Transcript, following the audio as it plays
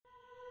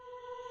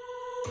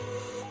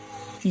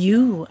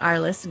You are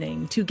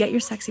listening to Get Your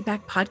Sexy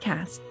Back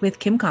podcast with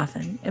Kim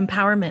Coffin,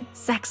 empowerment,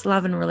 sex,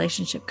 love, and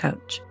relationship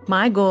coach.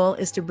 My goal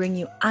is to bring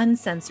you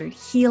uncensored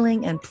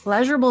healing and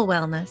pleasurable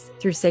wellness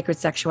through sacred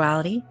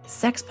sexuality,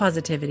 sex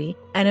positivity,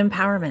 and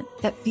empowerment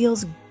that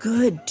feels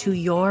good to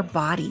your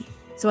body.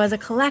 So as a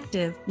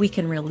collective, we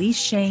can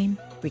release shame,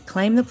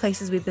 reclaim the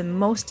places we've been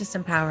most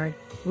disempowered,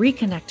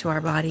 reconnect to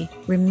our body,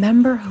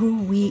 remember who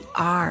we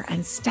are,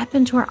 and step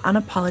into our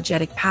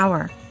unapologetic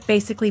power.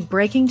 Basically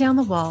breaking down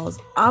the walls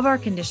of our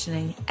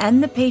conditioning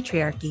and the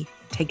patriarchy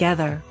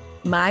together.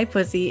 My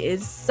pussy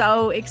is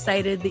so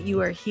excited that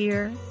you are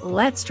here.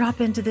 Let's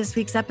drop into this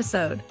week's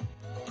episode.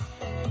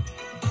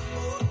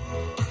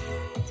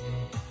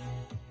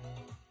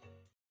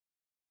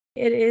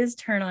 It is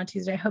Turn On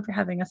Tuesday. I hope you're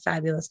having a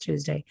fabulous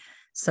Tuesday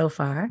so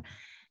far.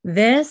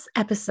 This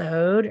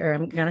episode, or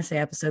I'm going to say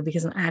episode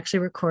because I'm actually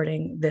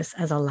recording this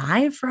as a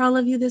live for all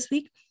of you this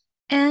week,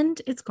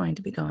 and it's going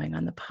to be going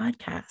on the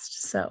podcast.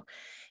 So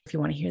if you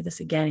want to hear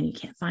this again and you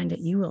can't find it,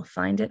 you will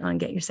find it on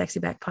Get Your Sexy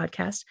Back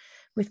podcast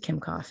with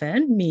Kim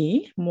Coffin,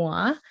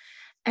 moi.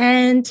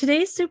 And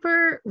today's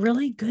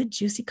really good,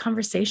 juicy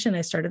conversation.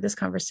 I started this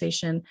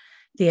conversation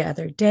the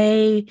other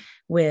day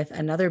with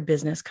another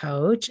business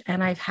coach,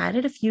 and I've had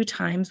it a few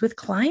times with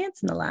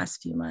clients in the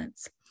last few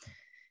months.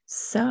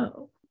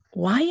 So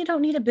why you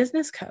don't need a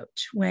business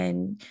coach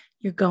when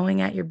you're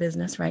going at your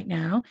business right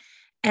now,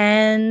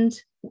 and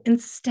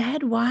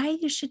instead why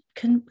you should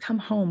come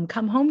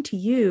home to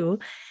you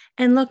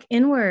and look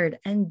inward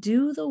and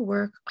do the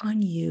work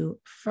on you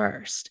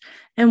first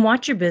and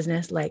watch your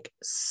business like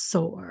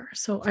soar.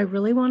 So I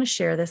really want to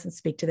share this and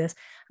speak to this.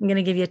 I'm going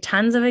to give you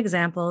tons of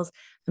examples.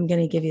 I'm going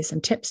to give you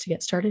some tips to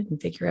get started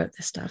and figure out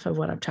the stuff of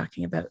what I'm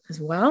talking about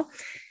as well,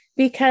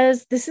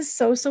 because this is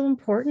so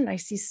important. I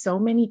see so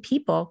many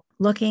people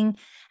looking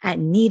at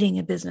needing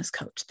a business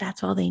coach.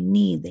 That's all they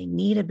need. They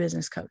need a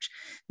business coach.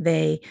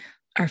 They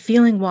are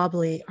feeling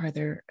wobbly, or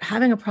they're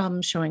having a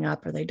problem showing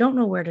up, or they don't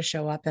know where to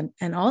show up,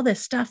 and all this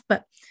stuff.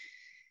 But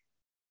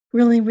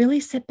really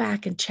sit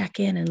back and check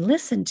in and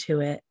listen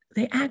to it.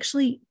 They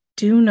actually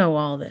do know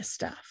all this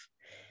stuff.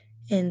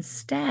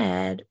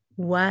 Instead,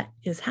 what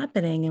is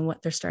happening and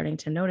what they're starting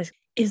to notice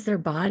is their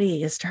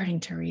body is starting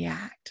to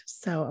react.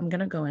 So I'm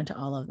going to go into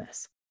all of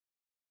this.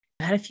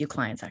 I had a few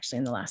clients actually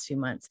in the last few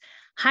months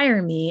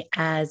hire me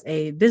as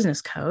a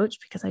business coach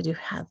because I do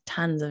have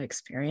tons of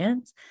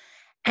experience.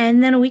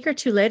 And then a week or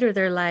two later,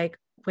 they're like,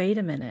 wait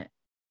a minute,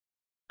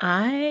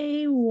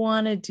 I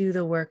want to do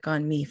the work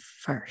on me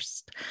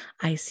first.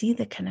 I see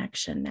the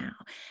connection now.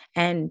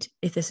 And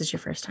if this is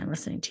your first time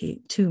listening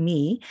to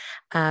me,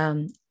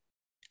 I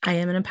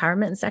am an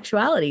empowerment and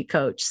sexuality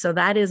coach. So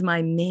that is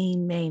my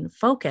main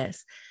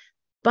focus.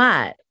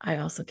 But I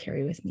also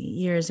carry with me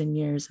years and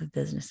years of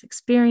business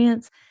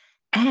experience,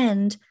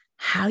 and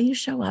how you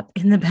show up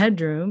in the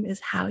bedroom is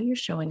how you're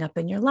showing up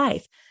in your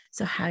life.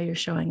 So how you're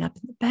showing up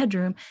in the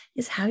bedroom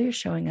is how you're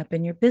showing up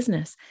in your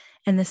business.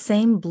 And the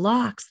same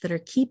blocks that are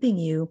keeping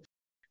you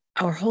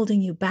or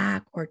holding you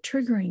back or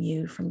triggering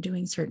you from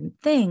doing certain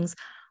things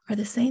are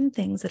the same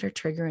things that are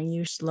triggering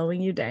you,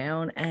 slowing you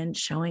down, and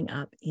showing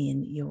up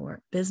in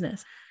your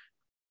business.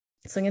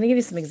 So I'm going to give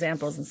you some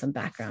examples and some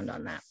background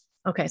on that.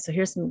 Okay, so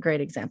here's some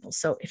great examples.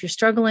 So if you're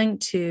struggling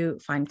to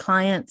find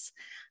clients,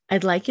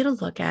 I'd like you to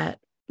look at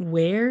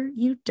where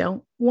you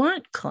don't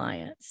want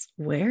clients.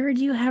 Where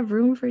do you have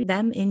room for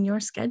them in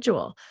your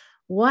schedule?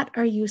 What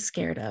are you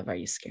scared of? Are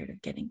you scared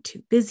of getting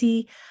too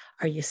busy?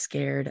 Are you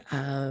scared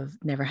of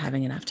never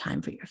having enough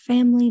time for your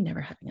family,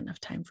 never having enough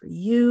time for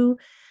you?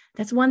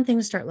 That's one thing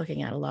to start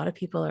looking at. A lot of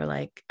people are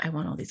like, I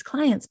want all these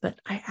clients, but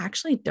I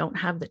actually don't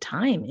have the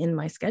time in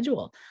my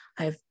schedule.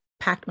 I've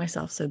packed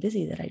myself so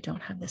busy that I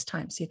don't have this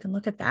time. So you can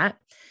look at that.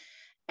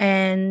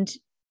 And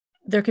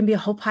there can be a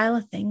whole pile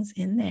of things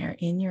in there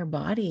in your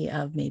body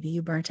of maybe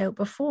you burnt out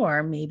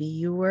before, maybe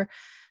you were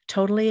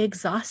totally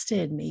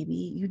exhausted, maybe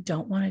you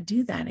don't want to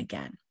do that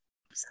again.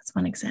 So that's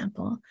one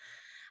example.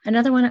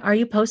 Another one, are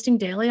you posting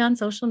daily on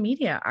social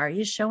media? Are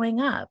you showing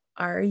up?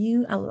 Are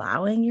you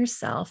allowing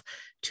yourself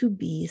to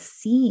be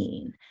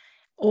seen?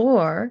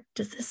 Or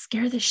does this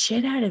scare the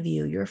shit out of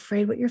you? You're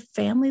afraid what your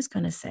family's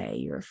going to say.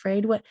 You're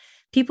afraid what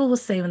people will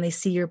say when they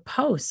see your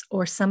posts,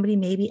 or somebody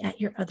maybe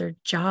at your other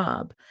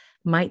job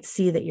might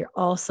see that you're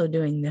also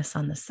doing this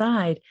on the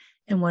side.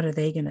 And what are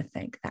they going to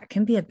think? That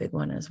can be a big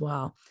one as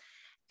well.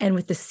 And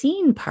with the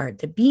seen part,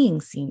 the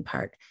being seen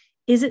part,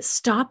 is it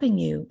stopping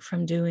you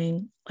from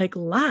doing like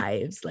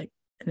lives? Like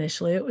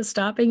initially it was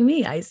stopping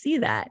me. I see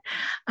that.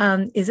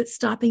 Is it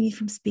stopping you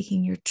from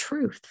speaking your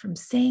truth, from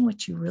saying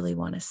what you really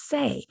want to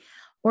say?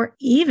 Or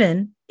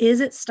even,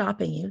 is it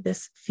stopping you,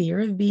 this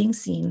fear of being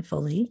seen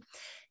fully?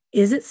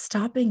 Is it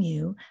stopping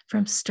you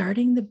from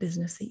starting the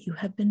business that you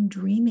have been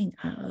dreaming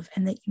of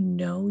and that you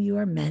know you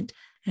are meant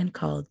and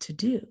called to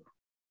do?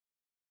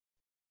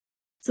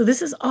 So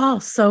this is all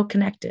so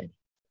connected.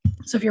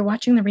 So if you're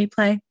watching the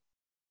replay,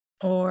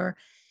 or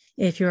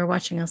if you're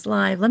watching us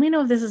live, let me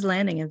know if this is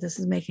landing, if this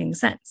is making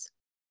sense.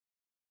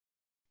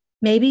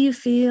 Maybe you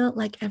feel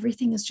like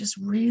everything is just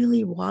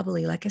really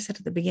wobbly. Like I said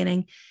at the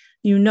beginning,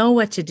 you know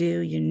what to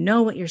do, you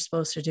know what you're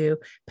supposed to do,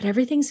 but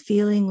everything's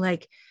feeling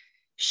like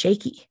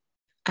shaky,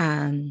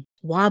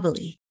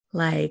 wobbly,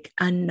 like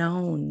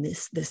unknown.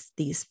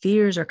 These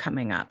fears are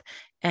coming up,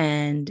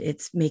 and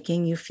it's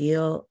making you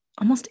feel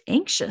almost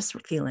anxious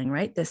feeling,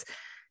 right? This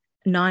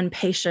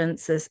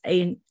non-patience, this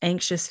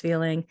anxious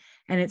feeling,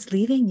 and it's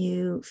leaving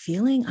you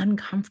feeling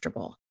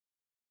uncomfortable.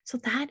 So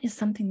that is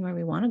something where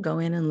we want to go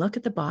in and look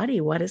at the body.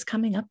 What is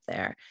coming up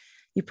there?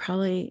 You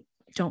probably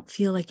don't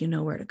feel like you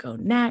know where to go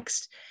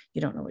next.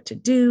 You don't know what to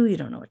do. You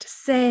don't know what to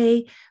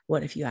say.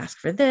 What if you ask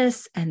for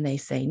this and they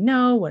say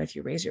no? What if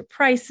you raise your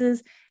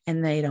prices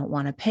and they don't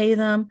want to pay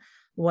them?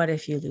 What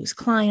if you lose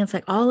clients?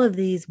 Like all of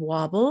these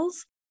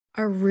wobbles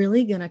are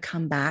really going to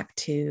come back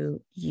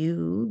to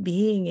you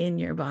being in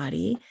your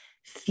body,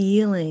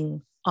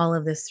 feeling all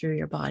of this through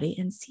your body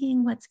and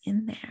seeing what's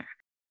in there.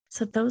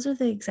 So those are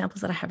the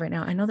examples that I have right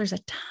now. I know there's a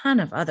ton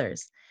of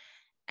others.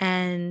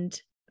 And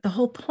the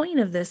whole point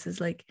of this is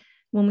like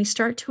when we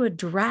start to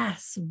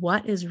address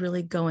what is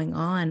really going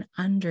on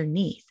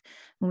underneath,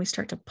 when we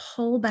start to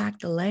pull back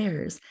the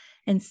layers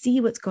and see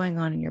what's going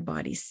on in your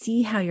body,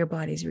 see how your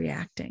body's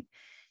reacting,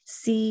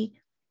 see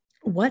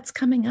what's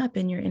coming up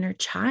in your inner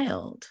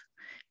child.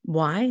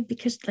 Why?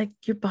 Because like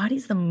your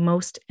body's the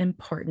most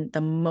important,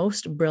 the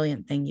most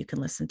brilliant thing you can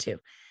listen to.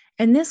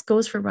 And this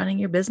goes for running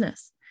your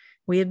business.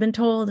 We have been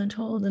told and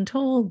told and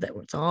told that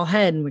it's all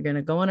head and we're going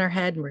to go in our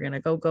head and we're going to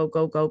go, go,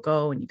 go, go,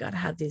 go. And you got to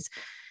have these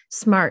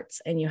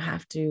smarts and you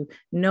have to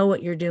know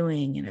what you're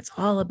doing. And it's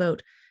all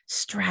about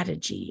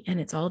strategy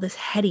and it's all this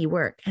heady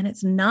work. And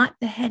it's not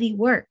the heady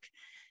work.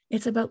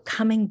 It's about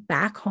coming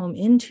back home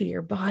into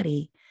your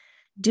body,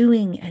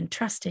 doing and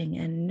trusting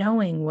and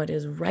knowing what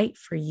is right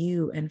for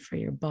you and for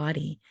your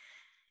body,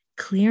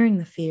 clearing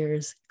the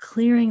fears,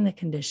 clearing the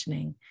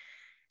conditioning,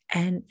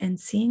 and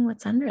seeing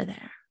what's under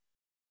there.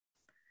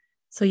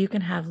 So you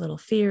can have little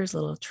fears,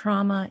 little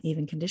trauma,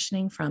 even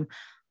conditioning from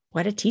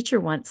what a teacher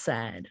once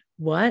said,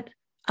 what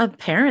a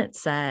parent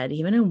said,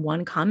 even in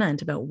one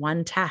comment about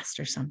one test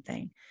or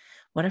something,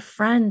 what a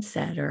friend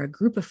said or a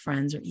group of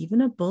friends or even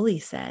a bully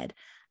said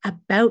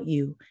about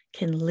you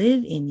can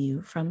live in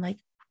you from like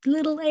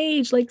little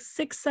age, like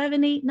 6,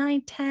 7, 8,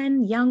 9,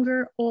 10,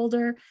 younger,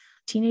 older.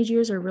 Teenage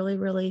years are really,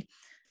 really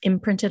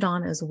imprinted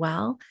on as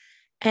well.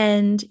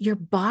 And your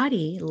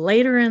body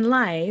later in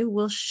life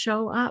will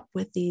show up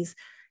with these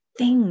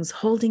things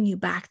holding you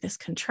back, this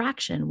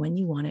contraction when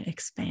you want to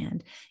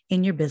expand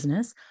in your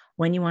business,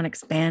 when you want to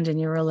expand in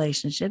your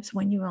relationships,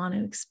 when you want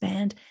to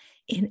expand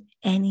in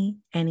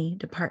any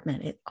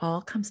department. It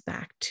all comes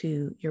back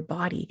to your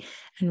body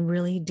and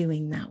really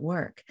doing that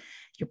work.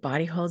 Your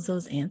body holds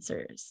those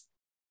answers.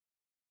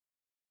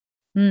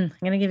 I'm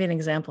going to give you an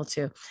example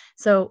too.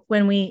 So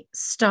when we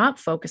stop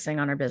focusing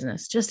on our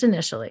business, just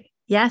initially,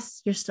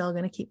 yes, you're still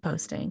going to keep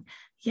posting.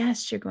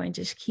 Yes, you're going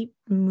to keep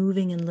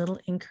moving in little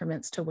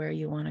increments to where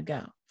you want to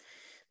go.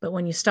 But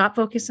when you stop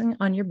focusing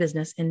on your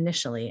business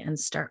initially and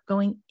start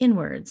going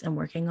inwards and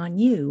working on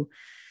you,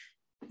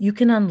 you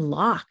can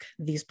unlock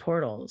these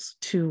portals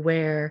to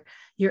where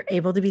you're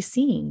able to be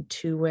seen,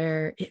 to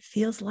where it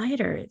feels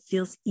lighter, it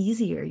feels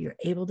easier. You're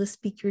able to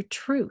speak your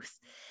truth.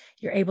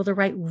 You're able to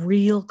write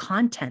real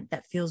content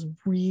that feels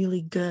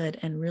really good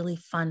and really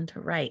fun to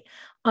write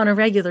on a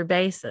regular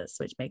basis,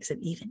 which makes it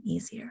even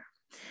easier.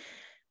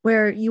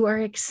 Where you are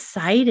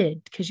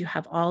excited because you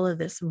have all of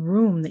this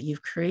room that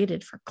you've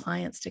created for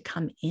clients to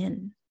come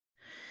in,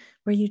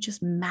 where you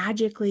just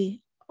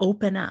magically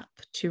open up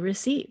to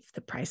receive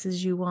the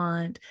prices you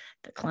want,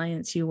 the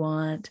clients you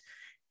want,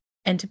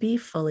 and to be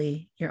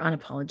fully your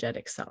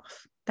unapologetic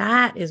self.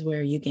 That is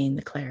where you gain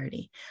the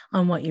clarity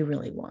on what you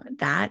really want.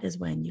 That is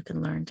when you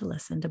can learn to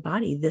listen to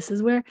body. This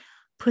is where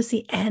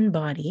pussy and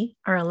body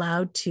are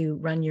allowed to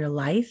run your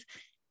life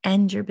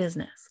and your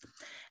business.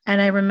 And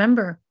I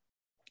remember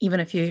even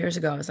a few years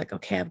ago, I was like,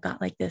 okay, I've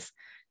got like this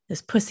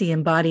pussy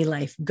and body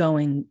life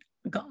going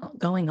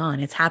on.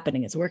 It's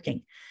happening. It's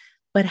working.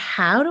 But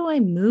how do I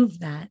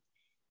move that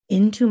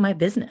into my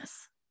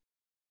business?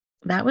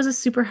 That was a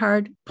super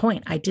hard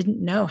point. I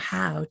didn't know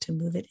how to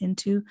move it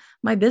into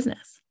my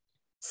business.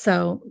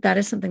 So that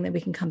is something that we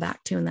can come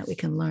back to and that we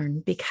can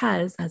learn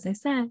because, as I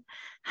said,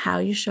 how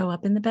you show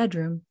up in the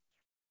bedroom,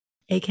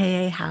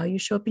 AKA how you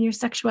show up in your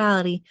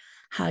sexuality,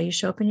 how you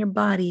show up in your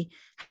body,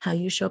 how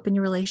you show up in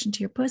your relation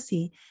to your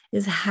pussy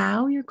is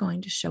how you're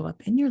going to show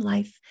up in your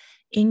life,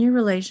 in your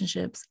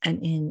relationships,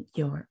 and in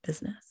your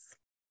business.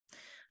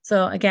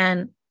 So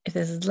again, if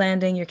this is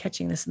landing, you're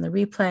catching this in the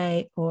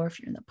replay, or if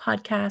you're in the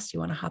podcast, you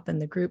want to hop in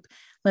the group,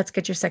 Let's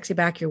Get Your Sexy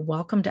Back. You're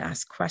welcome to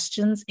ask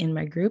questions in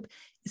my group.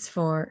 It's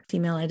for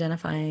female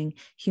identifying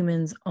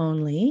humans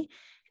only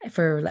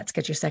for Let's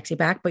Get Your Sexy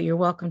Back, but you're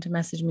welcome to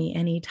message me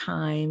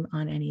anytime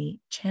on any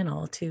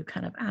channel to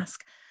kind of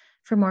ask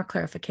for more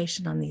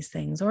clarification on these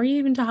things, or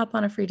even to hop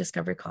on a free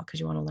discovery call because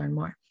you want to learn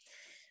more.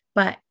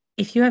 But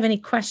if you have any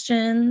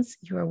questions,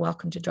 you are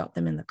welcome to drop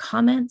them in the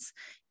comments,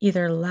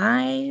 either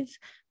live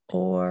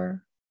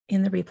or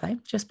in the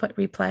replay. Just put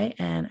replay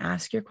and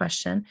ask your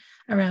question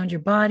around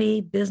your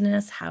body,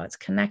 business, how it's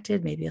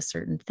connected, maybe a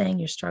certain thing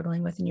you're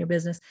struggling with in your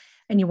business,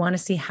 and you want to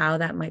see how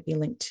that might be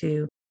linked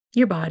to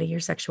your body, your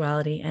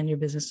sexuality, and your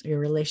business, your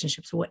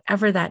relationships,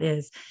 whatever that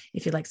is.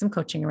 If you'd like some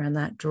coaching around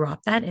that,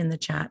 drop that in the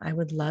chat. I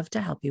would love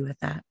to help you with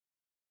that.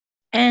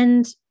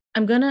 And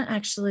I'm going to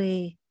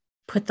actually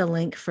put the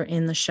link for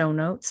in the show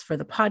notes for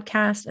the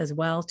podcast as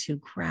well to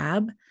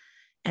grab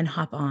and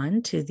hop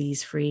on to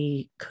these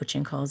free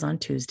coaching calls on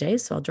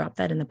Tuesdays. So I'll drop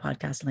that in the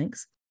podcast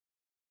links.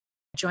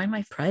 Join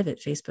my private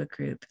Facebook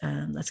group.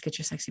 Let's Get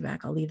Your Sexy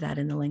Back. I'll leave that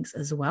in the links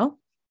as well.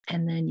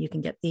 And then you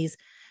can get these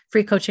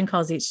free coaching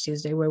calls each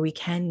Tuesday where we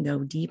can go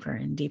deeper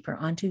and deeper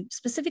onto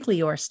specifically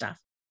your stuff.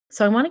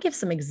 So I want to give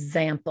some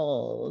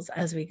examples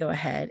as we go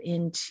ahead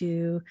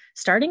into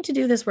starting to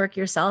do this work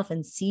yourself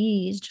and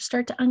just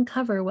start to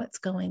uncover what's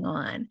going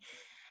on.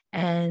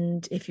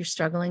 And if you're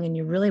struggling and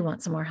you really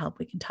want some more help,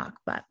 we can talk.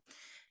 But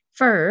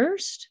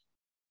first,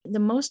 the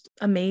most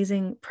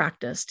amazing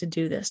practice to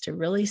do this, to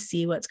really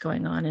see what's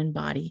going on in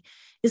body,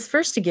 is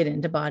first to get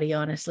into body,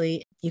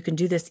 honestly. You can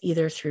do this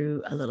either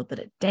through a little bit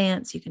of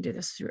dance. You can do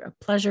this through a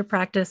pleasure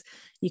practice.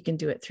 You can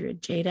do it through a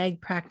jade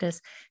egg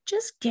practice.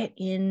 Just get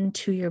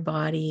into your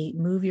body,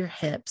 move your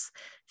hips,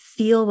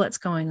 feel what's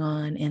going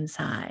on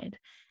inside.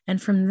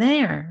 And from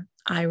there,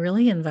 I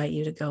really invite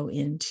you to go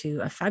into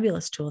a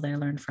fabulous tool that I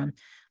learned from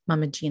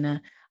Mama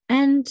Gina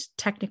and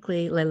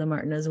technically Layla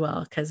Martin as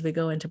well, because we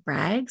go into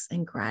brags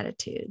and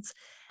gratitudes.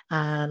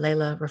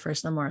 Layla refers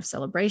to them more of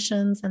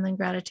celebrations and then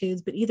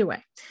gratitudes. But either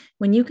way,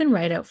 when you can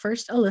write out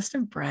first a list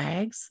of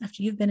brags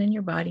after you've been in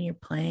your body, you're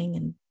playing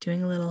and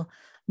doing a little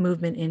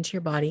movement into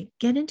your body,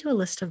 get into a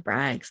list of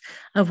brags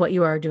of what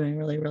you are doing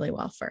really, really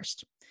well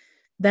first.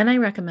 Then I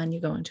recommend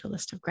you go into a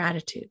list of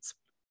gratitudes.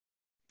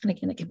 And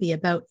again, it could be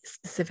about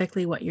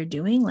specifically what you're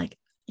doing, like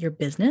your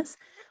business,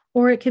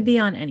 or it could be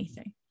on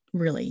anything.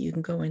 Really, you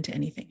can go into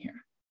anything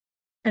here.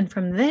 And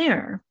from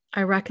there,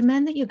 I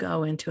recommend that you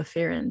go into a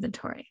fear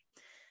inventory.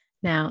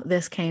 Now,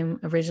 this came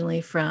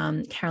originally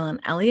from Carolyn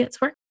Elliott's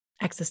work,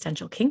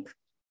 Existential Kink.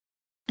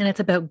 And it's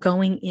about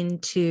going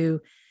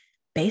into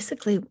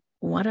basically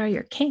what are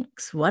your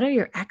kinks? What are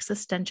your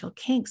existential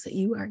kinks that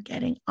you are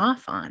getting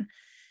off on?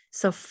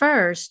 So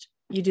first,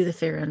 you do the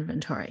fear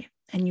inventory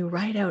and you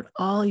write out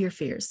all your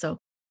fears. So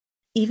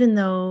even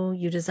though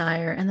you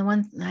desire, and the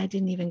one I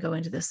didn't even go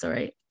into this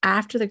story,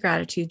 after the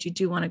gratitude, you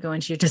do want to go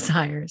into your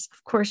desires.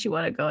 Of course, you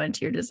want to go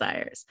into your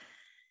desires.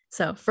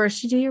 So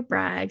first you do your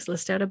brags,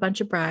 list out a bunch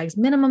of brags,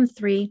 minimum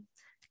 3,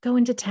 go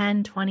into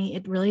 10, 20,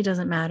 it really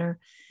doesn't matter.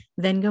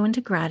 Then go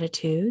into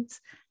gratitudes,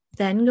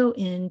 then go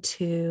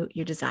into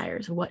your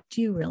desires. What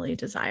do you really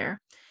desire?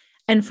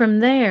 And from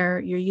there,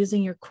 you're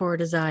using your core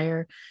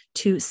desire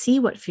to see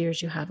what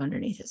fears you have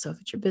underneath it. So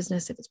if it's your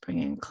business, if it's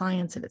bringing in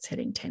clients, if it's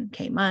hitting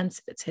 10K months,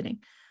 if it's hitting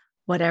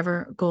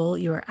whatever goal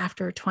you are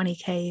after,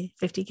 20K,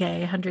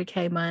 50K,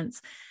 100K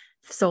months,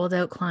 sold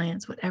out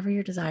clients, whatever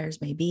your desires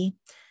may be.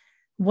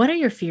 What are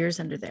your fears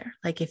under there?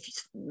 Like if you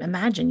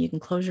imagine you can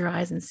close your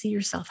eyes and see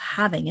yourself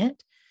having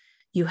it,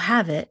 you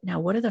have it. Now,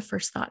 what are the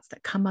first thoughts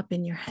that come up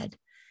in your head?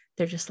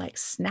 They're just like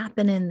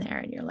snapping in there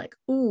and you're like,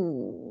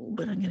 ooh,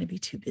 but I'm going to be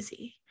too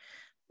busy.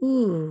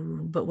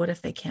 Ooh, but what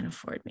if they can't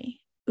afford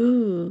me?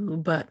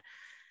 Ooh, but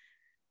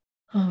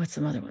what's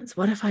some other ones?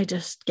 What if I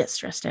just get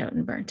stressed out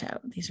and burnt out?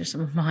 These are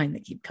some of mine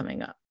that keep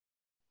coming up.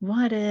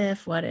 What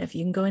if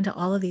you can go into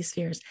all of these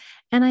fears?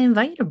 And I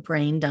invite you to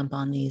brain dump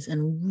on these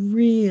and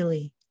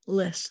really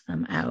list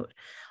them out,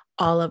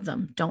 all of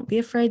them. Don't be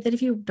afraid that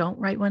if you don't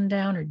write one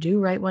down or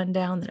do write one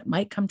down, that it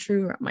might come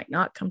true or it might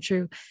not come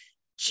true.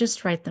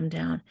 Just write them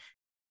down.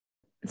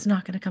 It's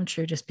not going to come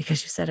true just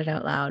because you said it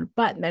out loud,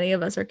 but many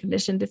of us are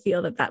conditioned to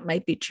feel that that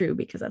might be true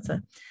because that's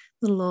a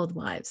little old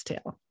wives'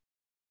 tale.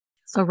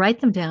 So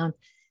write them down,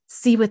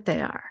 see what they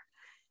are,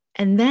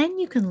 and then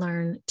you can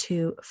learn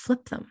to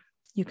flip them.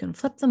 You can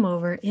flip them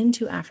over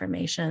into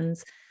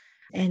affirmations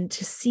and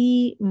to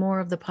see more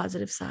of the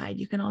positive side.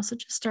 You can also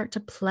just start to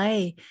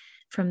play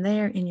from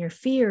there in your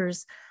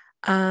fears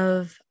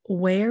of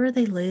where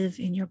they live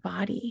in your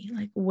body,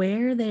 like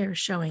where they are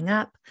showing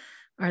up.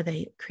 Are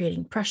they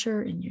creating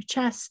pressure in your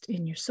chest,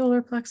 in your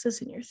solar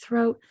plexus, in your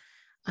throat,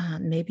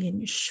 maybe in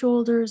your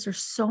shoulders?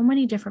 There's so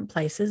many different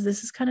places.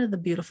 This is kind of the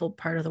beautiful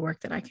part of the work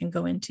that I can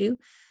go into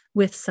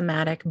with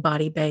somatic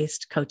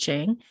body-based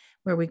coaching,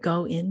 where we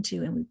go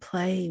into and we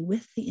play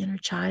with the inner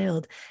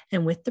child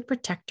and with the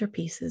protector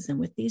pieces and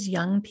with these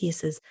young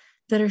pieces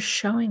that are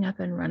showing up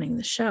and running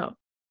the show.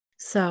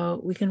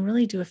 So we can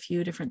really do a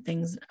few different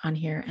things on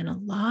here. And a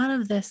lot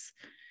of this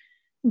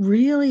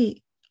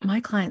really,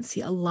 my clients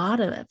see a lot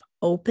of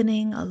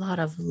opening, a lot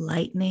of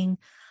lightening,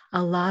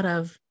 a lot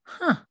of,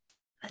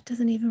 that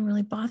doesn't even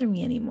really bother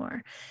me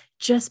anymore,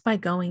 just by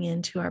going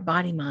into our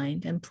body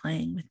mind and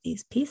playing with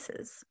these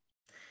pieces.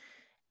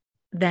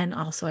 Then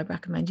also I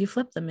recommend you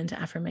flip them into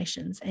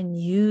affirmations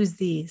and use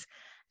these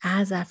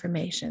as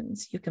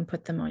affirmations. You can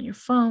put them on your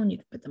phone, you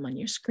can put them on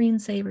your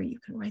screensaver, you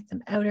can write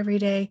them out every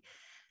day.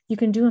 You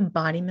can do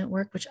embodiment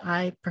work, which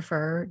I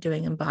prefer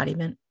doing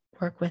embodiment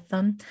work with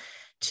them,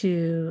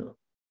 to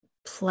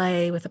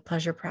play with a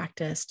pleasure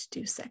practice, to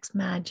do sex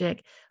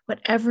magic,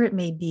 whatever it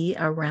may be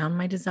around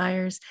my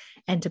desires,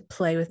 and to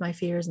play with my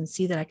fears and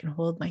see that I can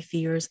hold my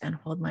fears and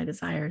hold my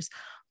desires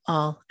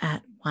all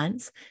at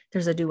once.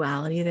 There's a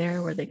duality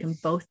there where they can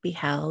both be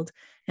held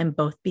and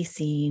both be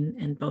seen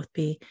and both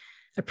be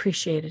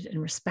appreciated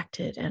and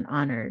respected and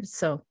honored.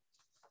 So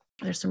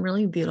there's some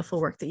really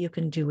beautiful work that you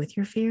can do with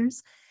your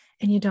fears,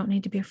 and you don't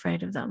need to be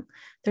afraid of them.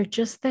 They're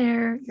just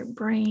there. Your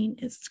brain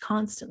is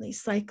constantly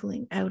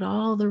cycling out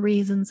all the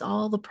reasons,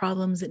 all the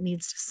problems it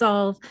needs to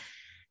solve.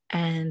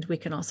 And we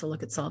can also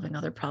look at solving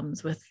other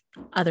problems with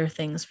other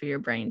things for your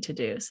brain to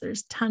do. So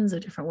there's tons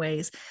of different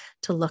ways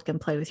to look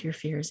and play with your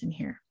fears in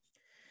here.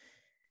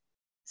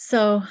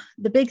 So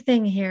the big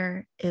thing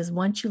here is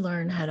once you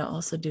learn how to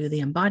also do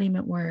the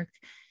embodiment work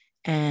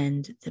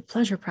and the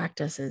pleasure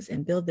practices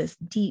and build this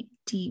deep,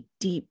 deep,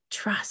 deep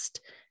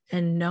trust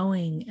and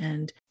knowing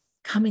and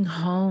coming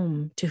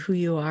home to who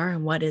you are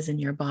and what is in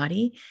your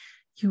body,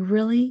 you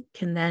really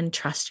can then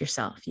trust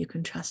yourself. You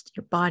can trust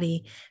your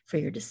body for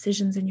your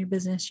decisions in your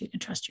business. You can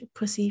trust your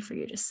pussy for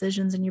your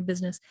decisions in your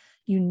business.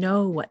 You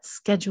know what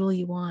schedule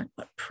you want,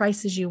 what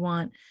prices you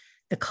want,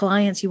 the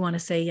clients you want to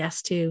say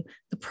yes to,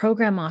 the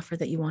program offer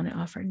that you want to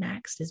offer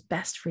next is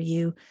best for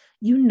you.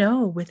 You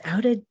know,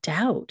 without a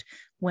doubt,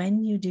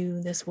 when you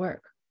do this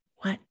work,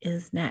 what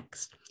is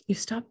next? You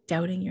stop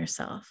doubting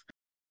yourself.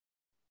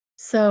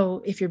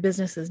 So if your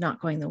business is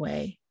not going the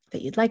way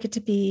that you'd like it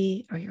to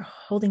be, or you're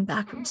holding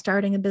back from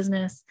starting a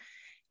business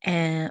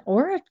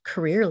or a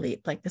career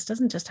leap, like this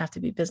doesn't just have to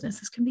be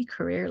business, this can be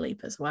career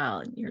leap as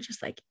well. And you're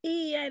just like,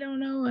 I don't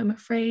know, I'm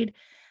afraid.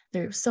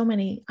 There's so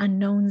many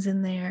unknowns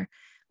in there.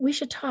 We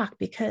should talk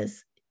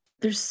because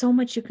there's so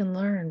much you can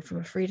learn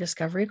from a free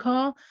discovery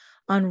call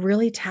on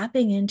really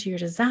tapping into your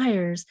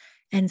desires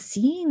and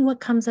seeing what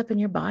comes up in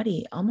your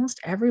body. Almost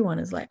everyone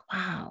is like,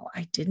 wow,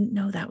 I didn't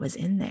know that was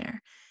in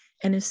there.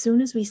 And as soon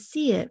as we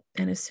see it,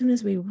 and as soon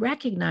as we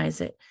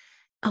recognize it,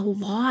 a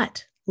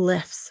lot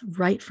lifts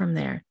right from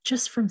there,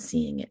 just from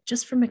seeing it,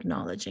 just from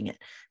acknowledging it,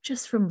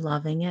 just from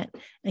loving it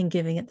and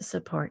giving it the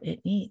support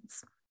it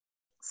needs.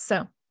 So,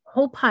 a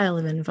whole pile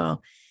of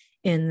info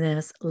in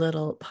this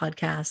little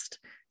podcast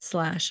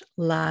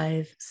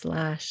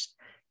 /live/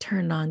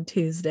 Turn On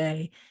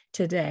Tuesday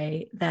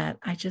today that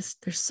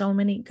there's so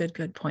many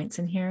good points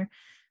in here.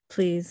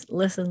 Please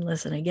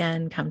listen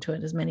again, come to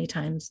it as many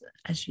times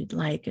as you'd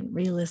like and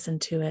re-listen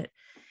to it.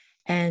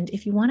 And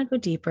if you want to go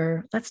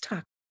deeper, let's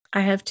talk. I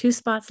have 2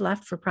 spots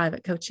left for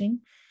private coaching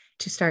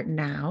to start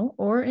now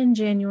or in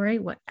January,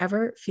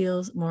 whatever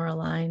feels more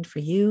aligned for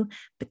you.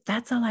 But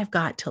that's all I've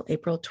got till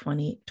April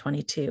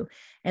 2022.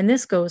 And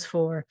this goes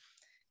for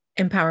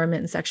empowerment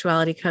and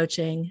sexuality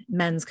coaching,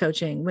 men's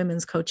coaching,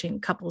 women's coaching,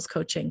 couples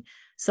coaching.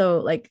 So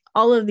like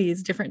all of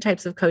these different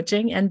types of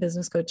coaching and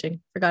business coaching,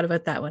 forgot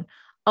about that one.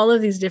 All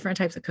of these different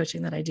types of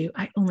coaching that I do,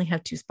 I only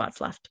have 2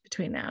 spots left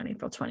between now and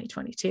April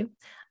 2022.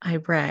 I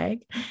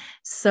brag.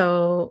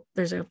 So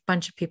there's a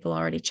bunch of people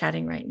already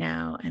chatting right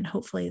now, and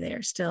hopefully they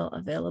are still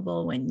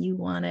available when you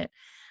want it.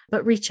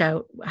 But reach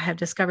out. I have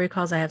discovery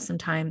calls. I have some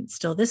time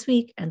still this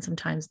week and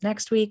sometimes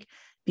next week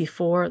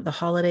before the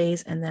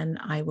holidays. And then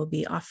I will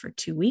be off for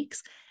 2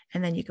 weeks.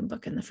 And then you can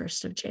book in the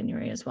 1st of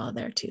January as well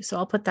there too. So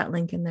I'll put that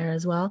link in there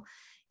as well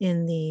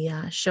in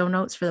the show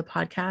notes for the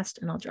podcast,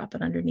 and I'll drop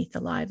it underneath the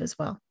live as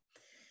well.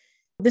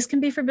 This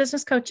can be for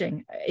business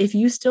coaching. If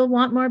you still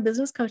want more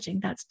business coaching,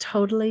 that's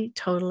totally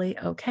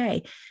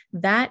okay.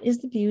 That is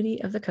the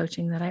beauty of the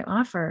coaching that I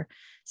offer.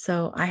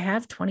 So I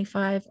have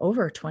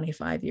over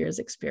 25 years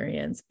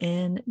experience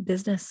in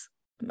business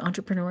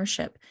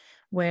entrepreneurship,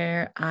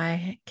 where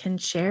I can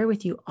share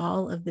with you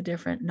all of the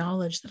different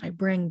knowledge that I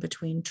bring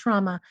between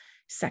trauma,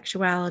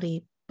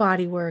 sexuality,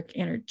 body work,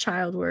 inner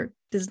child work,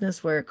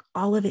 business work,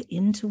 all of it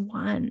into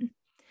one.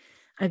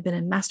 I've been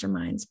in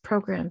masterminds,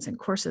 programs, and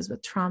courses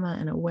with trauma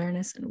and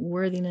awareness and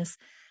worthiness,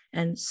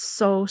 and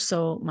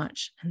so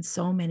much, and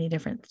so many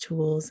different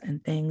tools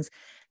and things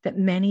that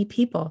many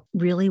people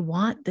really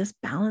want this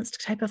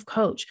balanced type of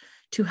coach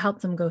to help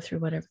them go through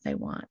whatever they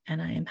want.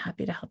 And I am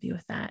happy to help you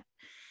with that.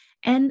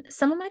 And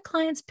some of my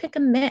clients pick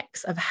a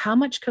mix of how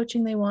much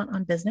coaching they want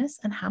on business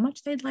and how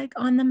much they'd like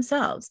on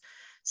themselves.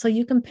 So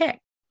you can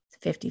pick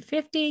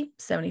 50-50,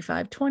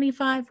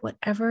 75-25,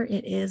 whatever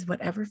it is,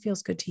 whatever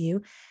feels good to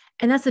you.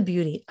 And that's the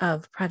beauty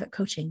of private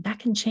coaching. That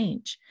can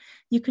change.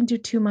 You can do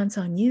 2 months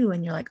on you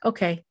and you're like,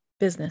 okay,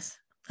 business.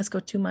 Let's go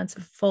 2 months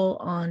of full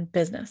on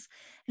business.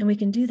 And we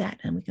can do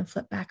that and we can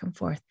flip back and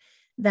forth.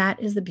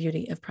 That is the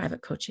beauty of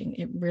private coaching.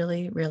 It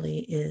really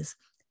is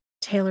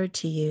tailored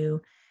to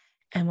you.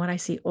 And what I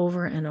see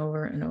over and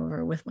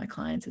over with my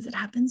clients is it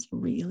happens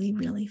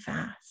really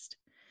fast.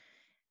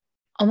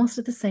 Almost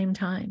at the same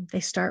time, they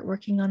start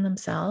working on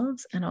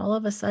themselves and all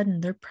of a sudden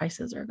their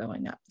prices are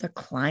going up. Their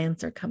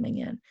clients are coming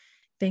in.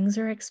 Things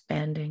are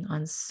expanding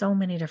on so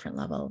many different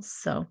levels.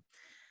 So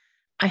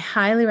I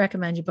highly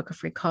recommend you book a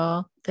free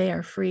call. They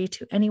are free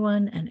to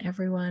anyone and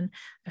everyone,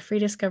 a free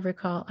discovery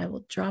call. I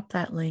will drop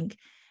that link.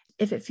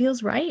 If it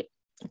feels right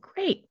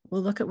Great.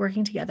 We'll look at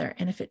working together.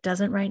 And if it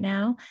doesn't right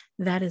now,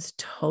 that is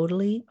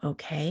totally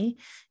okay.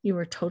 You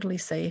are totally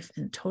safe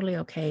and totally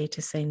okay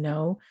to say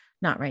no,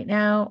 not right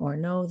now, or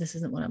no, this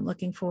isn't what I'm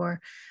looking for.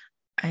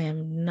 I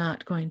am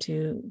not going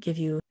to give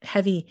you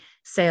heavy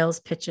sales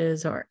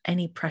pitches or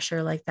any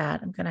pressure like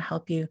that. I'm going to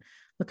help you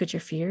look at your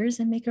fears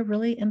and make a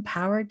really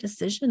empowered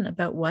decision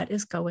about what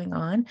is going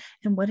on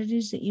and what it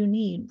is that you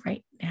need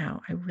right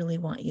now. I really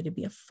want you to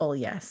be a full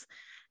yes,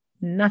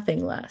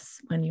 nothing less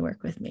when you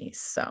work with me.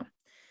 So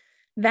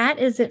that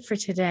is it for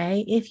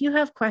today. If you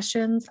have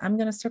questions, I'm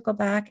going to circle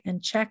back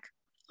and check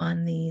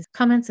on these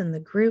comments in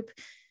the group,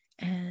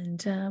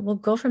 and we'll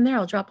go from there.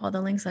 I'll drop all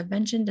the links I've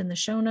mentioned in the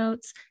show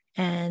notes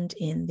and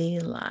in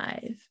the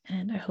live.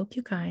 And I hope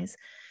you guys,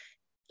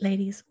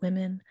 ladies,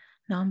 women,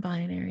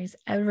 non-binaries,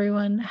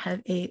 everyone,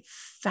 have a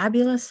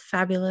fabulous,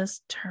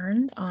 fabulous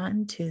Turned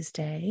On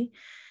Tuesday.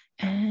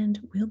 And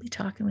we'll be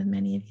talking with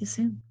many of you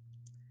soon.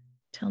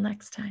 Till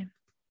next time.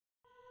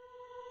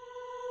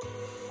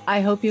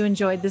 I hope you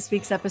enjoyed this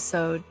week's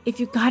episode. If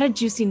you got a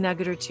juicy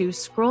nugget or two,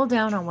 scroll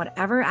down on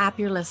whatever app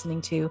you're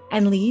listening to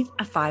and leave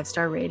a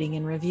 5-star rating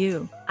and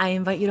review. I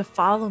invite you to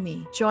follow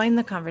me, join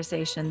the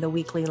conversation, the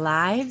weekly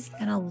lives,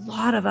 and a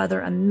lot of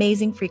other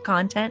amazing free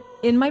content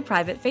in my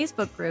private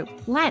Facebook group.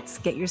 Let's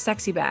get your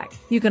sexy back.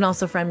 You can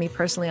also friend me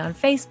personally on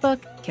Facebook,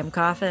 Kim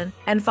Coffin,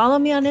 and follow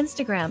me on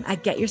Instagram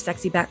at Get Your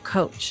Sexy Back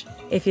Coach.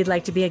 If you'd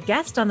like to be a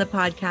guest on the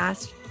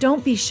podcast,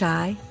 don't be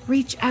shy.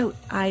 Reach out.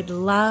 I'd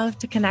love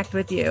to connect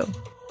with you.